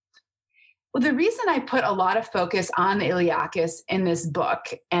Well, the reason I put a lot of focus on the Iliacus in this book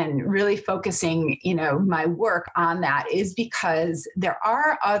and really focusing, my work on that is because there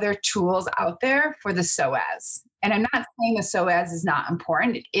are other tools out there for the psoas. And I'm not saying the psoas is not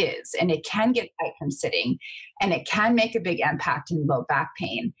important. It is, and it can get tight from sitting, and it can make a big impact in low back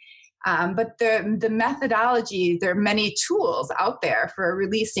pain. But the methodology, there are many tools out there for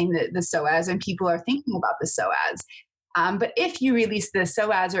releasing the psoas, and people are thinking about the psoas. But if you release the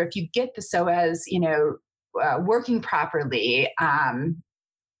psoas, or if you get the psoas, working properly, and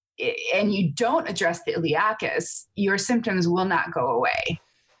you don't address the iliacus, your symptoms will not go away.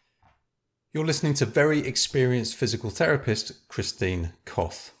 You're listening to very experienced physical therapist, Christine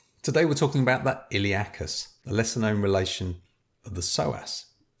Koth. Today we're talking about the iliacus, a lesser known relation of the psoas.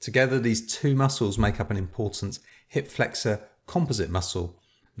 Together, these two muscles make up an important hip flexor composite muscle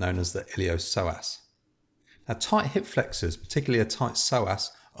known as the iliopsoas. Now, tight hip flexors, particularly a tight psoas,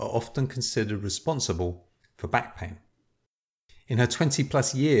 are often considered responsible for back pain. In her 20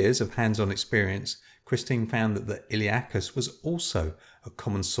 plus years of hands-on experience, Christine found that the iliacus was also a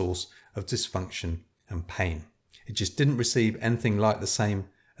common source of dysfunction and pain. It just didn't receive anything like the same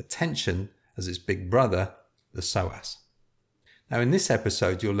attention as its big brother, the psoas. Now, in this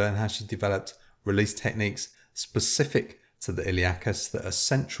episode, you'll learn how she developed release techniques specific to the iliacus that are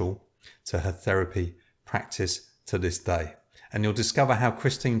central to her therapy practice to this day. And you'll discover how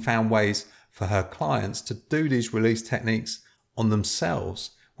Christine found ways for her clients to do these release techniques on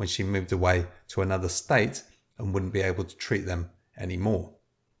themselves when she moved away to another state and wouldn't be able to treat them anymore.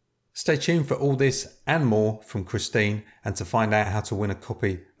 Stay tuned for all this and more from Christine, and to find out how to win a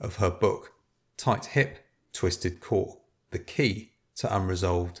copy of her book, Tight Hip, Twisted Core, the key to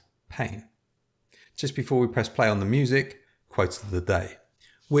unresolved pain. Just before we press play on the music, quote of the day.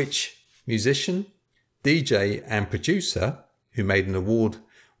 Which musician, DJ and producer, who made an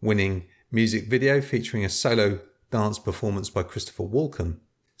award-winning music video featuring a solo dance performance by Christopher Walken,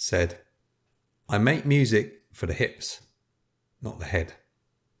 said, "I make music for the hips, not the head."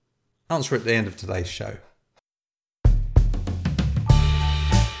 Answer at the end of today's show.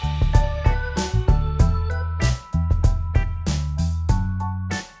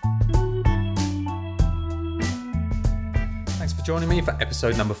 Joining me for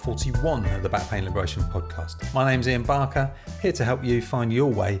episode number 41 of the Back Pain Liberation Podcast. My name's Ian Barker, here to help you find your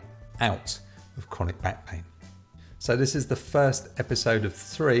way out of chronic back pain. So this is the first episode of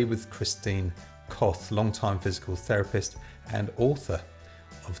 3 with Christine Koth, longtime physical therapist and author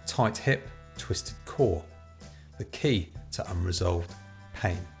of Tight Hip, Twisted Core, the key to unresolved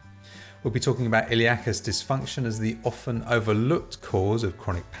pain. We'll be talking about iliacus dysfunction as the often overlooked cause of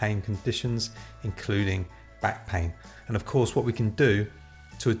chronic pain conditions, including back pain, and of course what we can do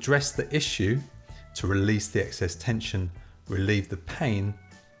to address the issue, to release the excess tension, relieve the pain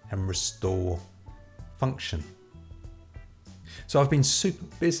and restore function. So I've been super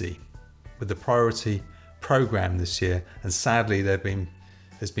busy with the priority program this year, and sadly there's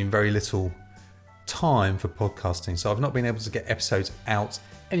been very little time for podcasting, so I've not been able to get episodes out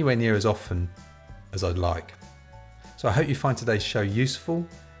anywhere near as often as I'd like. So I hope you find today's show useful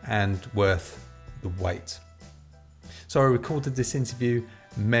and worth the wait. So I recorded this interview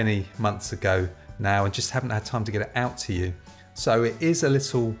many months ago now and just haven't had time to get it out to you. So it is a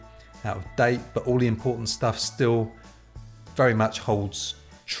little out of date, but all the important stuff still very much holds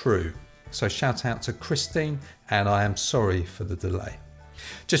true. So shout out to Christine, and I am sorry for the delay.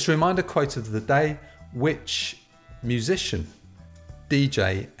 Just a reminder, quote of the day: which musician,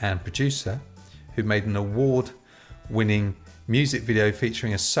 DJ and producer who made an award-winning music video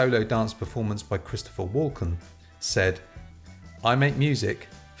featuring a solo dance performance by Christopher Walken said, "I make music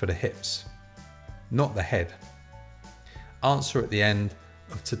for the hips, not the head." Answer at the end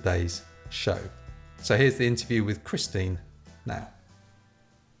of today's show. So here's the interview with Christine now.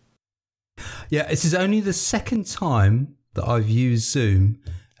 Yeah, this is only the second time that I've used Zoom,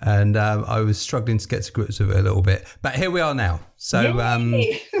 and I was struggling to get to grips with it a little bit, but here we are now. So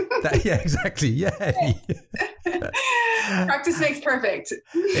yeah, exactly. Yay. Practice makes perfect.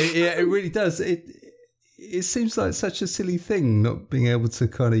 It really does. It seems like such a silly thing not being able to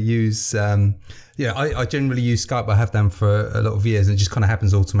kind of use, I generally use Skype. I have done for a lot of years, and it just kind of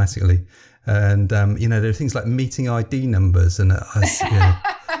happens automatically. And, there are things like meeting ID numbers, and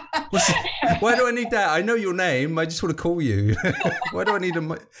why do I need that? I know your name. I just want to call you. Why do I need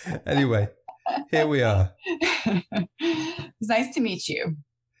Anyway, here we are. It's nice to meet you.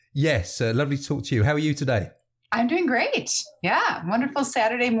 Yes, lovely to talk to you. How are you today? I'm doing great. Yeah, wonderful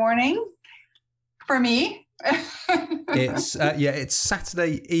Saturday morning. For me, it's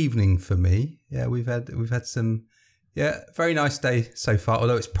Saturday evening for me. Yeah, we've had some Yeah, very nice day so far,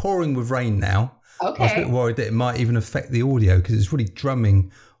 although it's pouring with rain now. Okay. I was a bit worried that it might even affect the audio because it's really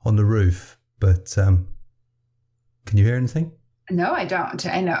drumming on the roof. But can you hear anything? No, I don't.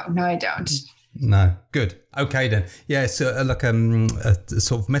 No, I don't. No. Good. Okay, then. Yeah, it's like a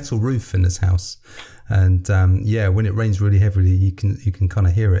sort of metal roof in this house. And when it rains really heavily, you can kind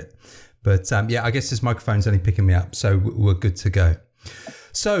of hear it. But I guess this microphone's only picking me up, so we're good to go.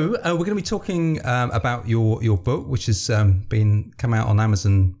 So we're going to be talking about your book, which has come out on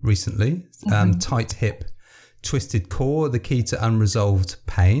Amazon recently. Tight Hip, Twisted Core: The Key to Unresolved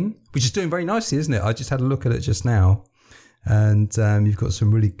Pain, which is doing very nicely, isn't it? I just had a look at it just now, and you've got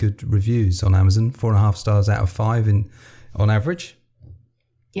some really good reviews on Amazon. 4.5 stars out of 5 on average.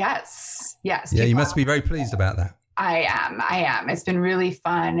 Yes. Yeah, you must be very pleased about that. I am. It's been really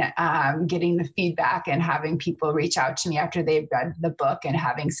fun getting the feedback and having people reach out to me after they've read the book and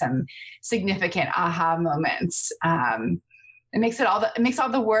having some significant aha moments. It makes all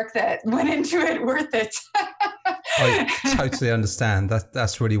the work that went into it worth it. I totally understand.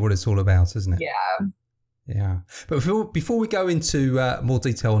 That's really what it's all about, isn't it? Yeah. But before we go into more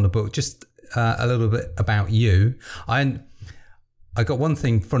detail on the book, just a little bit about you. I got one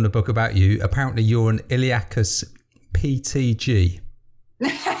thing from the book about you. Apparently, you're an Iliacus PTG.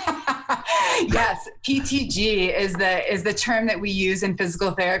 Yes, PTG is the term that we use in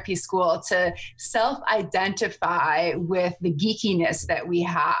physical therapy school to self-identify with the geekiness that we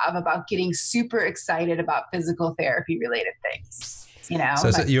have about getting super excited about physical therapy related things.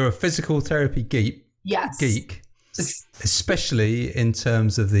 So you're a physical therapy geek. Yes. Geek. Especially in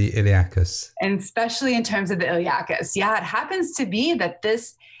terms of the Iliacus. And especially in terms of the Iliacus. Yeah, it happens to be that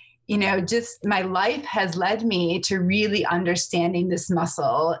this, just my life has led me to really understanding this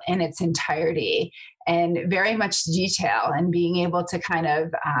muscle in its entirety and very much detail, and being able to kind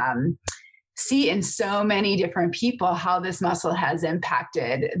of see in so many different people how this muscle has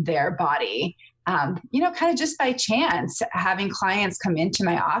impacted their body. Kind of just by chance, having clients come into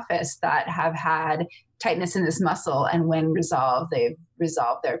my office that have had tightness in this muscle, and when they've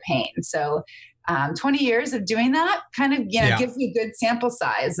resolved their pain. So 20 years of doing that kind of gives you a good sample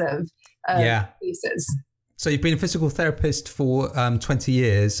size of cases. So you've been a physical therapist for 20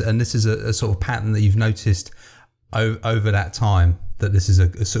 years, and this is a sort of pattern that you've noticed over that time, that this is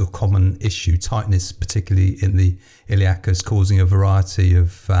a sort of common issue, tightness, particularly in the iliacus, causing a variety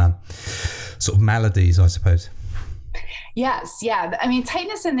of sort of maladies, I suppose. Yes. Yeah. I mean,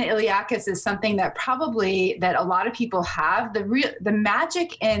 tightness in the iliacus is something that a lot of people have. The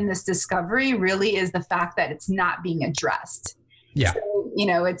magic in this discovery really is the fact that it's not being addressed. Yeah. So,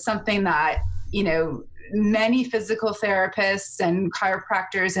 it's something that, many physical therapists and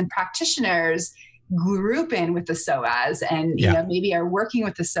chiropractors and practitioners group in with the psoas, and, maybe are working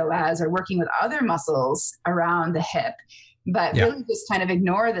with the psoas or working with other muscles around the hip, but really just kind of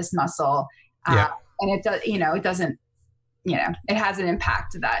ignore this muscle. And it does, it doesn't, it has an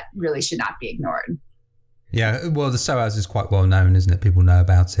impact that really should not be ignored. Yeah, well, the psoas is quite well known, isn't it? People know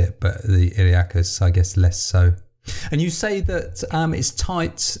about it, but the iliacus, I guess, less so. And you say that it's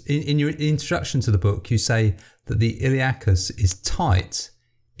tight in your introduction to the book. You say that the iliacus is tight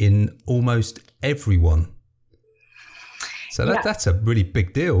in almost everyone. So that's a really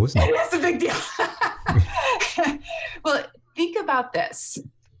big deal, isn't it? That's a big deal. Well, think about this.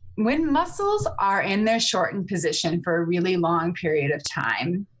 When muscles are in their shortened position for a really long period of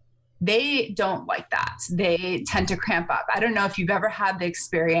time, they don't like that. They tend to cramp up. I don't know if you've ever had the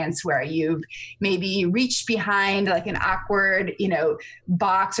experience where you've maybe reached behind like an awkward,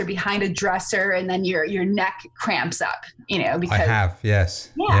 box or behind a dresser, and then your neck cramps up, because I have,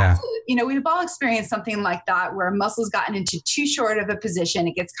 yes. Yeah. So, we've all experienced something like that where muscle's gotten into too short of a position.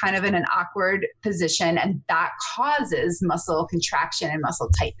 It gets kind of in an awkward position, and that causes muscle contraction and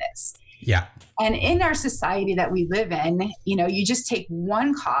muscle tightness. Yeah. And in our society that we live in, you just take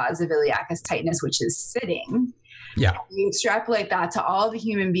one cause of iliacus tightness, which is sitting. Yeah. You extrapolate that to all the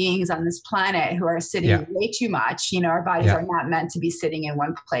human beings on this planet who are sitting way too much. Our bodies are not meant to be sitting in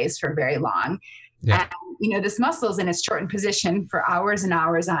one place for very long. Yeah. And, this muscle is in its shortened position for hours and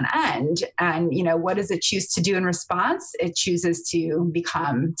hours on end. And, what does it choose to do in response? It chooses to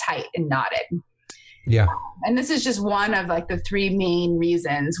become tight and knotted. Yeah. And this is just one of like the three main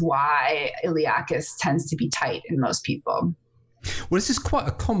reasons why iliacus tends to be tight in most people. Well, this is quite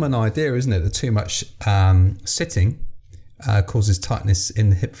a common idea, isn't it? That too much sitting causes tightness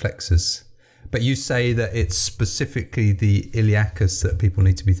in the hip flexors. But you say that it's specifically the iliacus that people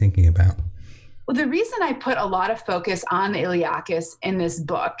need to be thinking about. Well, the reason I put a lot of focus on the iliacus in this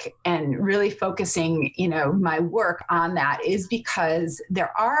book and really focusing, my work on that is because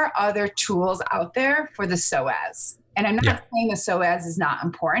there are other tools out there for the psoas. And I'm Yeah. not saying the psoas is not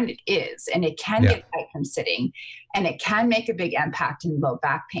important. It is, and it can Yeah. get tight from sitting, and it can make a big impact in low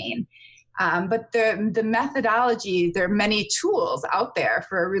back pain. But the methodology, there are many tools out there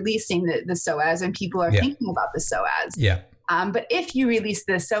for releasing the psoas, and people are thinking about the psoas. Yeah. But if you release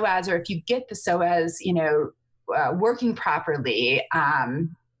the psoas, or if you get the psoas, working properly,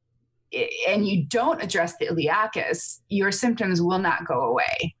 and you don't address the iliacus, your symptoms will not go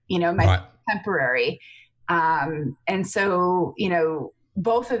away. Might be temporary. And so,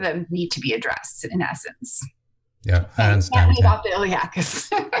 both of them need to be addressed in essence. Yeah, I understand. About the iliacus.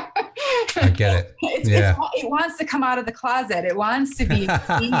 I get it. It wants to come out of the closet. It wants to be.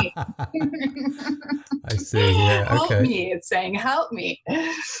 I see. Yeah. Help me. It's saying, help me.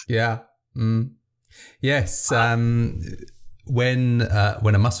 Yeah. Yes. When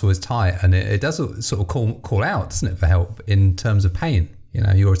a muscle is tight, and it does sort of call out, doesn't it, for help in terms of pain?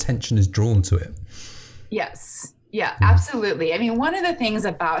 Your attention is drawn to it. Yes. Yeah, absolutely. I mean, one of the things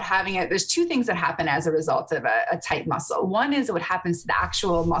about having it, there's two things that happen as a result of a tight muscle. One is what happens to the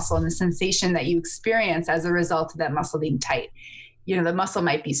actual muscle and the sensation that you experience as a result of that muscle being tight. The muscle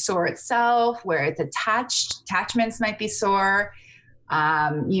might be sore itself, where it's attached. Attachments might be sore.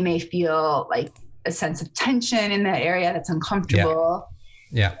 You may feel like a sense of tension in that area that's uncomfortable.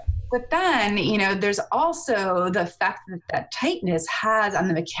 Yeah. But then, there's also the effect that tightness has on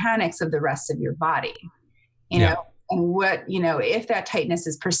the mechanics of the rest of your body. And what, if that tightness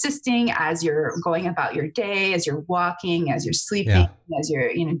is persisting as you're going about your day, as you're walking, as you're sleeping, as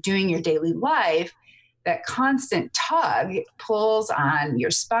you're, doing your daily life, that constant tug pulls on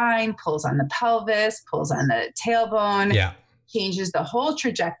your spine, pulls on the pelvis, pulls on the tailbone, changes the whole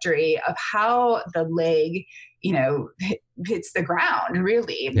trajectory of how the leg, hits the ground,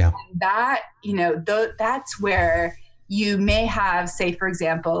 really. Yeah. And that, that's where you may have, say, for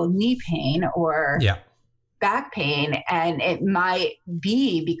example, knee pain or back pain, and it might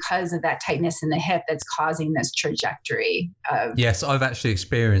be because of that tightness in the hip that's causing this trajectory of. Yes, I've actually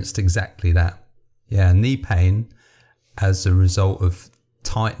experienced exactly that. Yeah, knee pain as a result of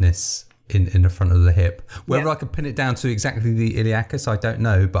tightness in the front of the hip. Whether I could pin it down to exactly the iliacus, I don't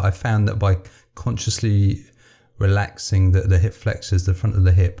know, but I found that by consciously relaxing the hip flexors, the front of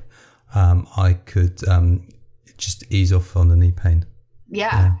the hip, I could just ease off on the knee pain.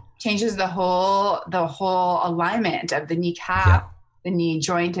 Yeah. Changes the whole alignment of the kneecap, the knee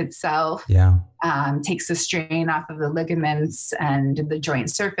joint itself. Takes the strain off of the ligaments and the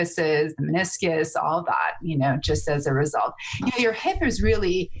joint surfaces, the meniscus, all that, just as a result. Your hip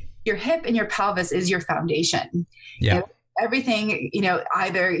and your pelvis is your foundation. Everything,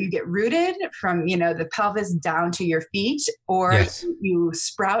 either you get rooted from, the pelvis down to your feet, or you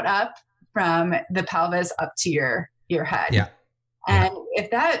sprout up from the pelvis up to your head. And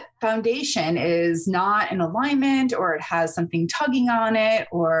if that foundation is not in alignment, or it has something tugging on it,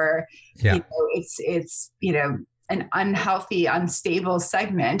 or it's an unhealthy, unstable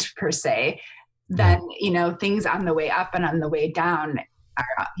segment per se, then things on the way up and on the way down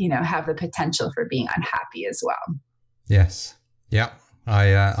are have the potential for being unhappy as well. Yes. Yeah.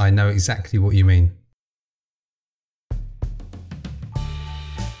 I know exactly what you mean.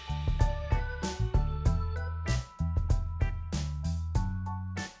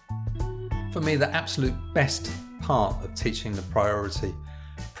 For me, the absolute best part of teaching the priority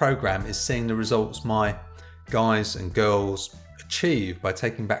program is seeing the results my guys and girls achieve by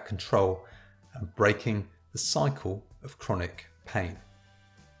taking back control and breaking the cycle of chronic pain.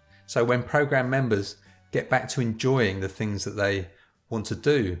 So when program members get back to enjoying the things that they want to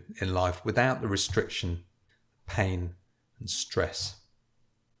do in life without the restriction, pain and stress.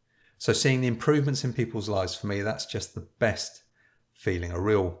 So seeing the improvements in people's lives, for me, that's just the best feeling, a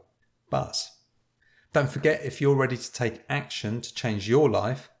real buzz. Don't forget, if you're ready to take action to change your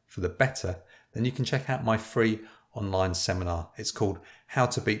life for the better, then you can check out my free online seminar. It's called How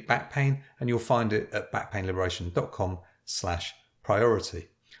to Beat Back Pain, and you'll find it at backpainliberation.com/priority,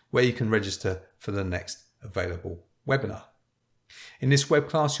 where you can register for the next available webinar. In this web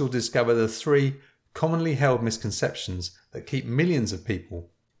class, you'll discover the 3 commonly held misconceptions that keep millions of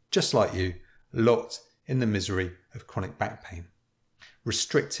people, just like you, locked in the misery of chronic back pain,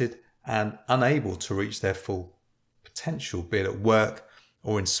 restricted and unable to reach their full potential, be it at work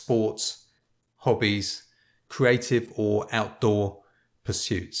or in sports, hobbies, creative or outdoor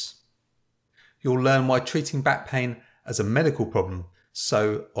pursuits. You'll learn why treating back pain as a medical problem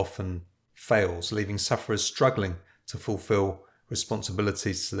so often fails, leaving sufferers struggling to fulfill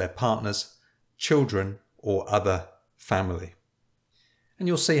responsibilities to their partners, children, or other family. And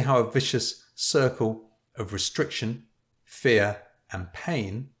you'll see how a vicious circle of restriction, fear, and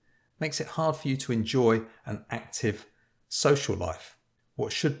pain makes it hard for you to enjoy an active social life.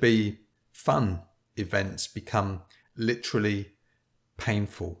 What should be fun events become literally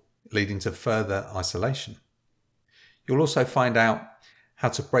painful, leading to further isolation. You'll also find out how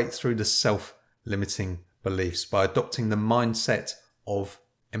to break through the self-limiting beliefs by adopting the mindset of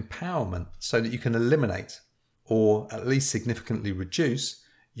empowerment so that you can eliminate or at least significantly reduce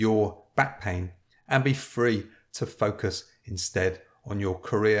your back pain and be free to focus instead on your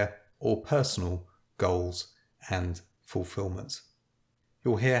career or personal goals and fulfillment.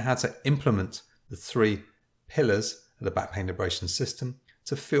 You'll hear how to implement the 3 pillars of the back pain liberation system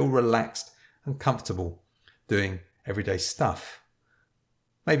to feel relaxed and comfortable doing everyday stuff.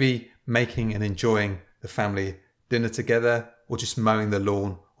 Maybe making and enjoying the family dinner together, or just mowing the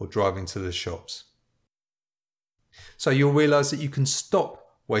lawn or driving to the shops. So you'll realise that you can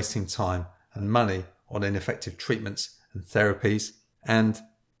stop wasting time and money on ineffective treatments and therapies and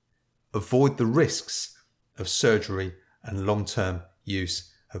avoid the risks of surgery and long-term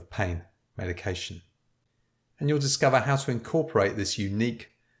use of pain medication. And you'll discover how to incorporate this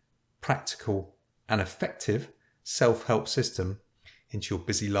unique, practical and effective self-help system into your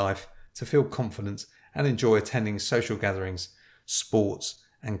busy life to feel confident and enjoy attending social gatherings, sports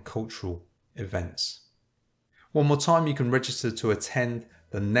and cultural events. One more time, you can register to attend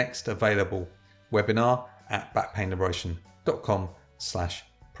the next available webinar at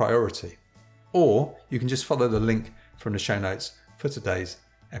backpainliberation.com/priority. Or you can just follow the link from the show notes for today's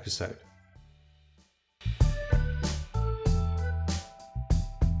episode.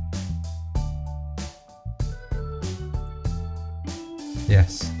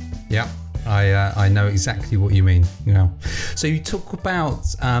 Yes. Yeah. I know exactly what you mean. So you talk about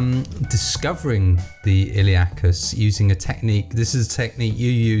discovering the Iliacus using a technique. This is a technique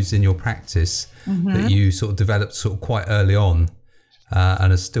you use in your practice that you sort of developed sort of quite early on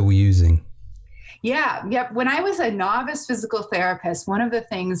and are still using. Yeah. Yep. When I was a novice physical therapist, one of the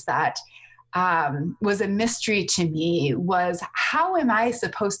things that was a mystery to me was, how am I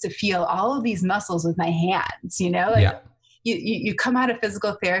supposed to feel all of these muscles with my hands? You come out of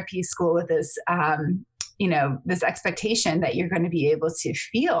physical therapy school with this, this expectation that you're going to be able to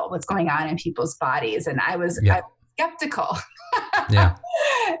feel what's going on in people's bodies. And I was skeptical. But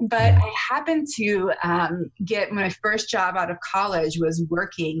I happened to get my first job out of college was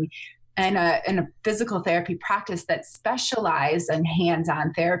working in a physical therapy practice that specialized in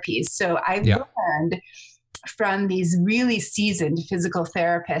hands-on therapies. So I learned from these really seasoned physical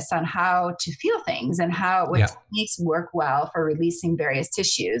therapists on how to feel things and what techniques work well for releasing various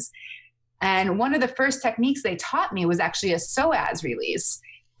tissues. And one of the first techniques they taught me was actually a psoas release.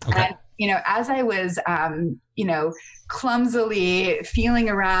 Okay. And, as I was, clumsily feeling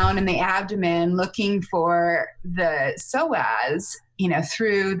around in the abdomen, looking for the psoas,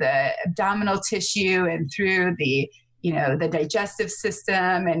 through the abdominal tissue and through the digestive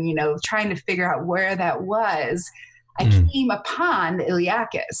system and, trying to figure out where that was, I came upon the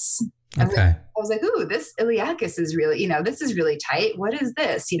Iliacus. I was like, ooh, this Iliacus is really, this is really tight. What is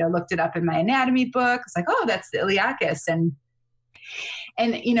this? Looked it up in my anatomy book. It's like, oh, that's the Iliacus. And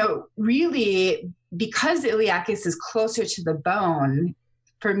really, because the Iliacus is closer to the bone,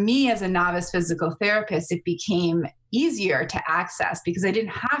 for me as a novice physical therapist, it became easier to access because I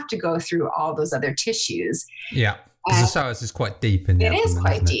didn't have to go through all those other tissues. Yeah. Because the psoas is quite deep in the abdomen. It is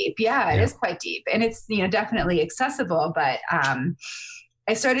quite deep. Yeah, it is quite deep. And it's, definitely accessible. But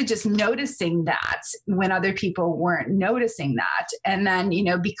I started just noticing that when other people weren't noticing that. And then,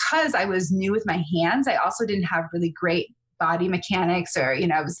 because I was new with my hands, I also didn't have really great body mechanics or,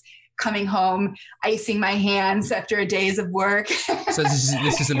 I was coming home, icing my hands after days of work. So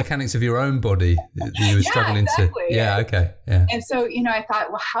this is the mechanics of your own body that you were struggling to. Yeah. Okay. Yeah. And so, I thought,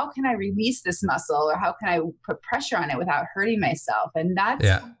 well, how can I release this muscle or how can I put pressure on it without hurting myself? And that's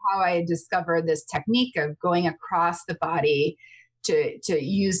how I discovered this technique of going across the body to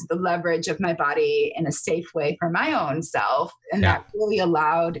use the leverage of my body in a safe way for my own self. And that really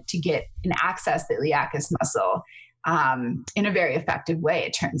allowed to get and access the Iliacus muscle in a very effective way,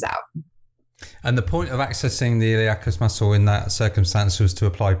 it turns out. And the point of accessing the Iliacus muscle in that circumstance was to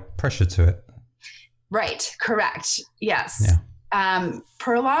apply pressure to it. Right. Correct. Yes. Yeah.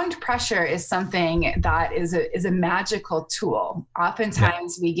 Prolonged pressure is something that is a magical tool.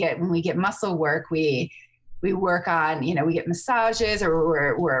 Oftentimes when we get muscle work, we work on, we get massages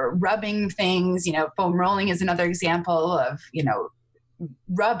or we're rubbing things, foam rolling is another example of,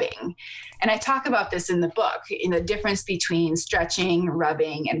 rubbing. And I talk about this in the book, in the difference between stretching,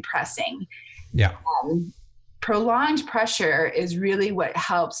 rubbing, and pressing. Yeah. Prolonged pressure is really what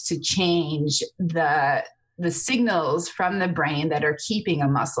helps to change the the signals from the brain that are keeping a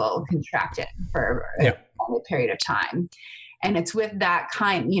muscle contracted for a period of time. And it's with that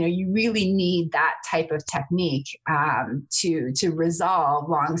kind, you really need that type of technique to resolve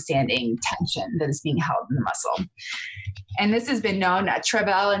longstanding tension that is being held in the muscle. And this has been known.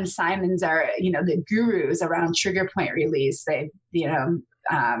 Travell and Simons are, the gurus around trigger point release. They, the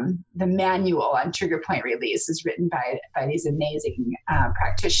manual on trigger point release is written by these amazing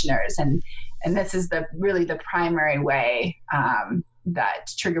practitioners, and this is really the primary way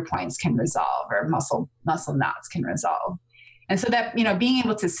that trigger points can resolve, or muscle knots can resolve. And so that, being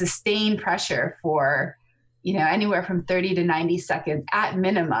able to sustain pressure for, anywhere from 30 to 90 seconds at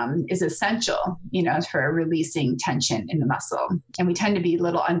minimum is essential, for releasing tension in the muscle. And we tend to be a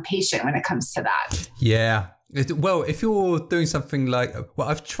little impatient when it comes to that. Yeah. Well, if you're doing something like,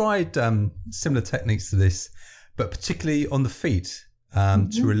 I've tried similar techniques to this, but particularly on the feet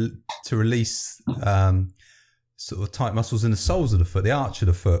to release sort of tight muscles in the soles of the foot, the arch of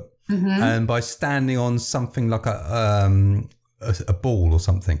the foot. Mm-hmm. And by standing on something like a ball or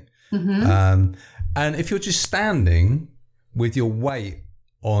something. Mm-hmm. And if you're just standing with your weight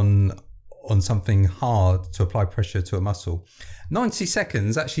on something hard to apply pressure to a muscle, 90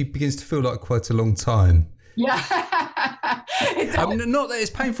 seconds actually begins to feel like quite a long time. Yeah. I mean, not that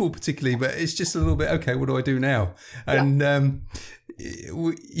it's painful particularly, but it's just a little bit, okay, what do I do now? And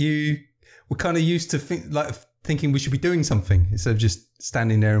we're kind of used to thinking we should be doing something instead of just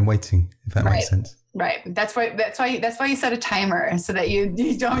standing there and waiting, if that makes sense. Right. That's why you set a timer, so that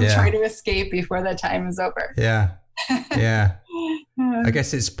you don't try to escape before the time is over. Yeah. Yeah. I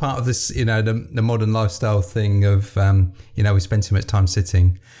guess it's part of this, the modern lifestyle thing of, we spend too much time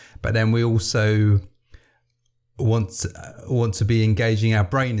sitting, but then we also want to be engaging our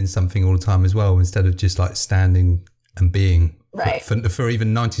brain in something all the time as well, instead of just like standing and being for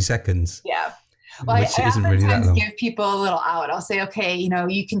even 90 seconds. Yeah. Well, I oftentimes give people a little out. I'll say, okay,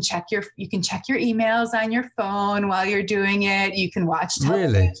 you can check your emails on your phone while you're doing it. You can watch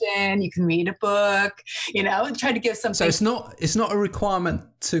television. Really? You can read a book. Try to give something. So it's not a requirement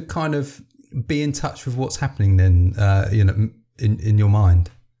to kind of be in touch with what's happening then, in your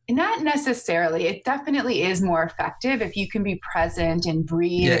mind. Not necessarily. It definitely is more effective if you can be present and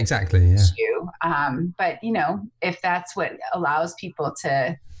breathe. Yeah, exactly. Yeah. But if that's what allows people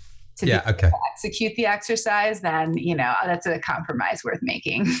to execute the exercise, then that's a compromise worth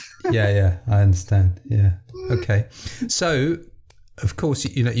making. yeah, I understand. Yeah. Okay. So, of course,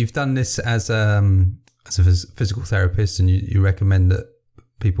 you've done this as a physical therapist, and you recommend that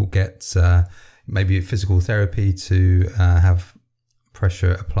people get maybe physical therapy to have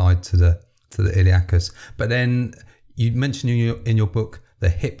pressure applied to the iliacus. But then you mentioned in your book the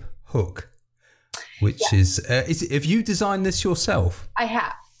hip hook, which is have you designed this yourself? I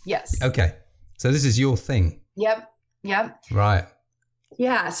have. Yes. Okay. So this is your thing. Yep. Right.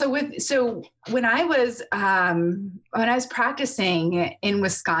 Yeah. So when I was practicing in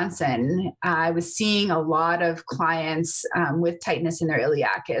Wisconsin, I was seeing a lot of clients with tightness in their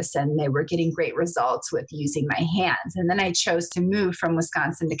iliacus, and they were getting great results with using my hands. And then I chose to move from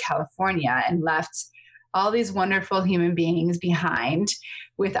Wisconsin to California and left all these wonderful human beings behind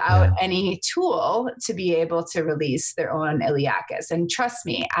without any tool to be able to release their own iliacus. And trust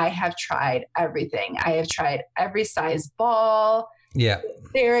me, I have tried everything. I have tried every size ball,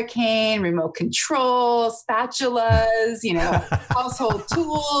 Theracane, remote control, spatulas, household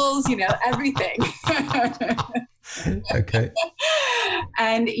tools, everything. Okay.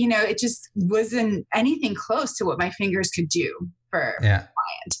 And, it just wasn't anything close to what my fingers could do for a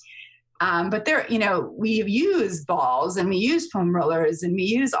client. But we've used balls, and we use foam rollers, and we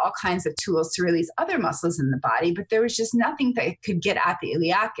use all kinds of tools to release other muscles in the body. But there was just nothing that could get at the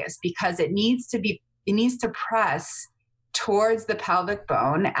iliacus, because it needs to press towards the pelvic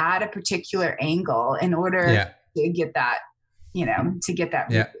bone at a particular angle in order to get that,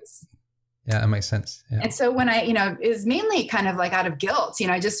 release. Yeah, that makes sense. Yeah. And so when it was mainly kind of like out of guilt,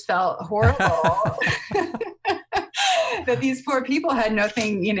 I just felt horrible that these poor people had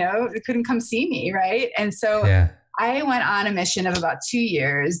nothing, couldn't come see me. Right. And so I went on a mission of about 2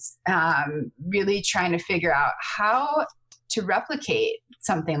 years, really trying to figure out how to replicate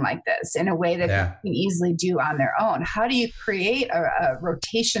something like this in a way that they can easily do on their own. How do you create a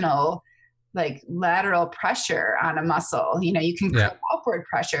rotational, like lateral pressure on a muscle? You can create upward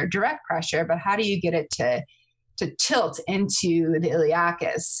pressure, direct pressure, but how do you get it to tilt into the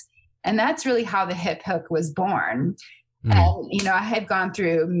iliacus? And that's really how the hip hook was born. And, I had gone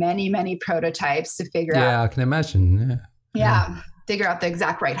through many, many prototypes to figure out. Yeah, I can imagine. Figure out the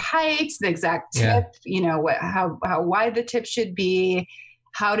exact right height, the exact tip, how wide the tip should be.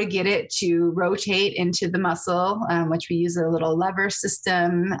 how to get it to rotate into the muscle, which we use a little lever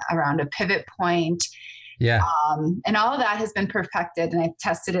system around a pivot point. Yeah. And all of that has been perfected, and I've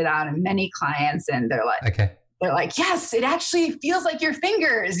tested it out on many clients, and they're like, yes, it actually feels like your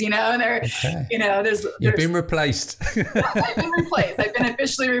fingers, and they're, You've been replaced. I've been replaced. I've been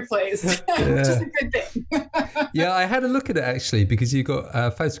officially replaced, which is a good thing. Yeah, I had a look at it actually, because you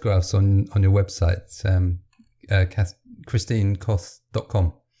got photographs on your website,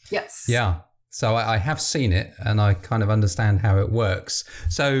 ChristineKoth.com. Yes. Yeah. So I have seen it, and I kind of understand how it works.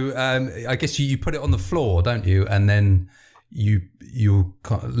 So I guess you put it on the floor, don't you? And then you're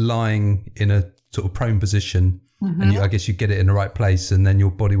kind of lying in a sort of prone position, and I guess you get it in the right place, and then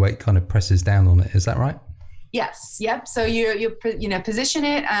your body weight kind of presses down on it. Is that right? Yes. Yep. So you position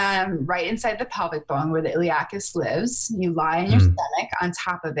it right inside the pelvic bone where the iliacus lives. You lie on your stomach on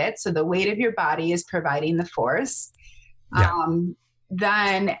top of it, so the weight of your body is providing the force. Yeah.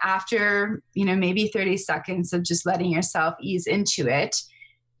 Then after, maybe 30 seconds of just letting yourself ease into it,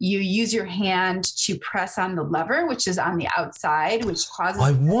 you use your hand to press on the lever, which is on the outside, which causes...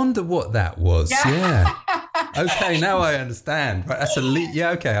 I wonder what that was. Yeah. Okay, now I understand. Right, that's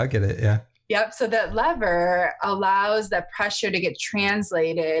okay, I get it, yeah. Yep, so that lever allows the pressure to get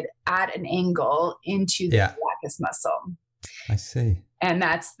translated at an angle into the iliacus muscle. I see. And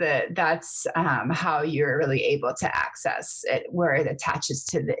that's how you're really able to access it, where it attaches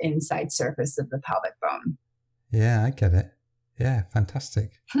to the inside surface of the pelvic bone. Yeah, I get it. Yeah,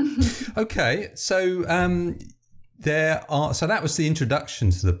 fantastic. Okay, so so that was the introduction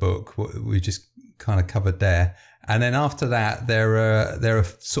to the book. What we just kind of covered there, and then after that, there are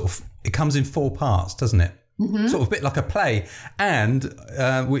sort of, it comes in 4 parts, doesn't it? Sort of a bit like a play, and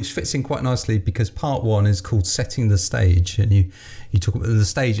which fits in quite nicely, because part 1 is called Setting the Stage, and you talk about the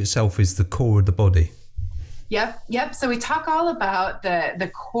stage itself is the core of the body. Yep. So we talk all about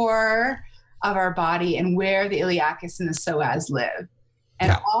the core of our body and where the iliacus and the psoas live,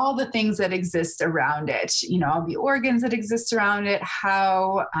 and all the things that exist around it, all the organs that exist around it,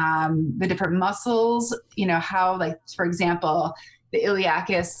 how the different muscles, how, like, for example, the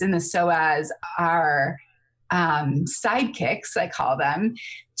iliacus and the psoas are sidekicks, I call them,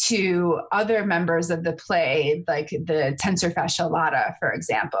 to other members of the play, like the tensor fasciae lata, for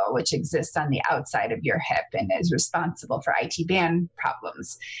example, which exists on the outside of your hip and is responsible for IT band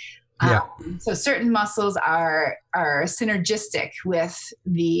problems. So certain muscles are synergistic with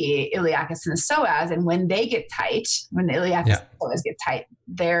the iliacus and the psoas, and when they get tight, when the iliacus and the psoas get tight,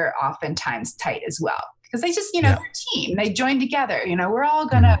 they're oftentimes tight as well, because they just, they're a team. They join together. We're all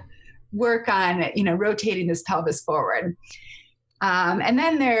gonna work on, rotating this pelvis forward. And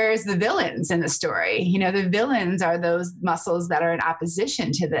then there's the villains in the story. The villains are those muscles that are in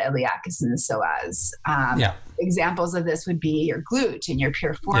opposition to the iliacus and the psoas. Examples of this would be your glute and your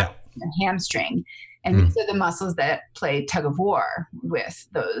piriformis, your hamstring. And these are the muscles that play tug of war with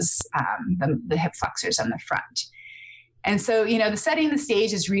those, the hip flexors on the front. And so, the setting the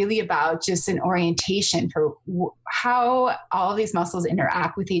stage is really about just an orientation for how all these muscles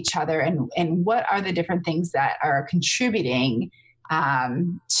interact with each other, and what are the different things that are contributing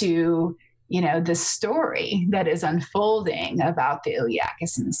to, the story that is unfolding about the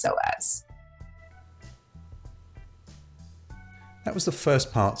iliacus and the psoas. That was the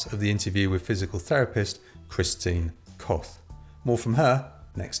first part of the interview with physical therapist Christine Koth. More from her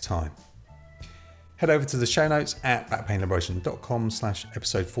next time. Head over to the show notes at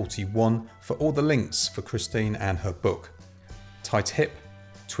backpainliberation.com/episode 41 for all the links for Christine and her book, Tight Hip,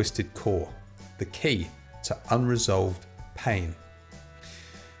 Twisted Core, The Key to Unresolved Pain.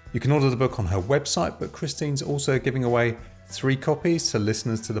 You can order the book on her website, but Christine's also giving away 3 copies to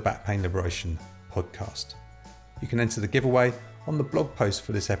listeners to the Back Pain Liberation podcast. You can enter the giveaway on the blog post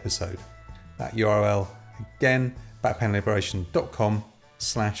for this episode. That URL again, backpainliberation.com/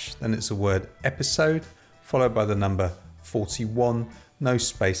 then it's a word episode followed by the number 41, no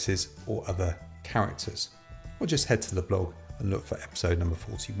spaces or other characters. Or just head to the blog and look for episode number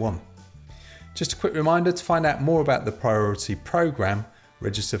 41. Just a quick reminder, to find out more about the Priority Programme,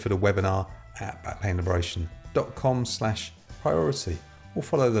 register for the webinar at backpainliberation.com/priority, or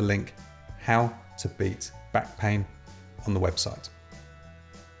follow the link How to Beat Back Pain on the website.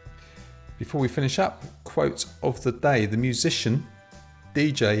 Before we finish up, quote of the day. The musician,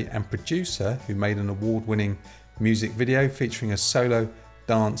 DJ and producer who made an award-winning music video featuring a solo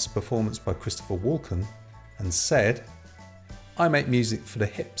dance performance by Christopher Walken and said, "I make music for the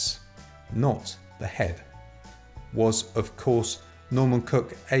hips, not the head," was of course Norman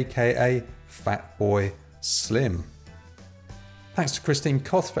Cook, aka Fatboy Slim. Thanks to Christine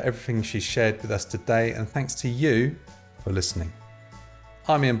Koth for everything she shared with us today, and thanks to you for listening.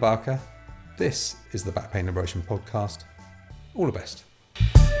 I'm Ian Barker. This is the Back Pain Liberation Podcast. All the best.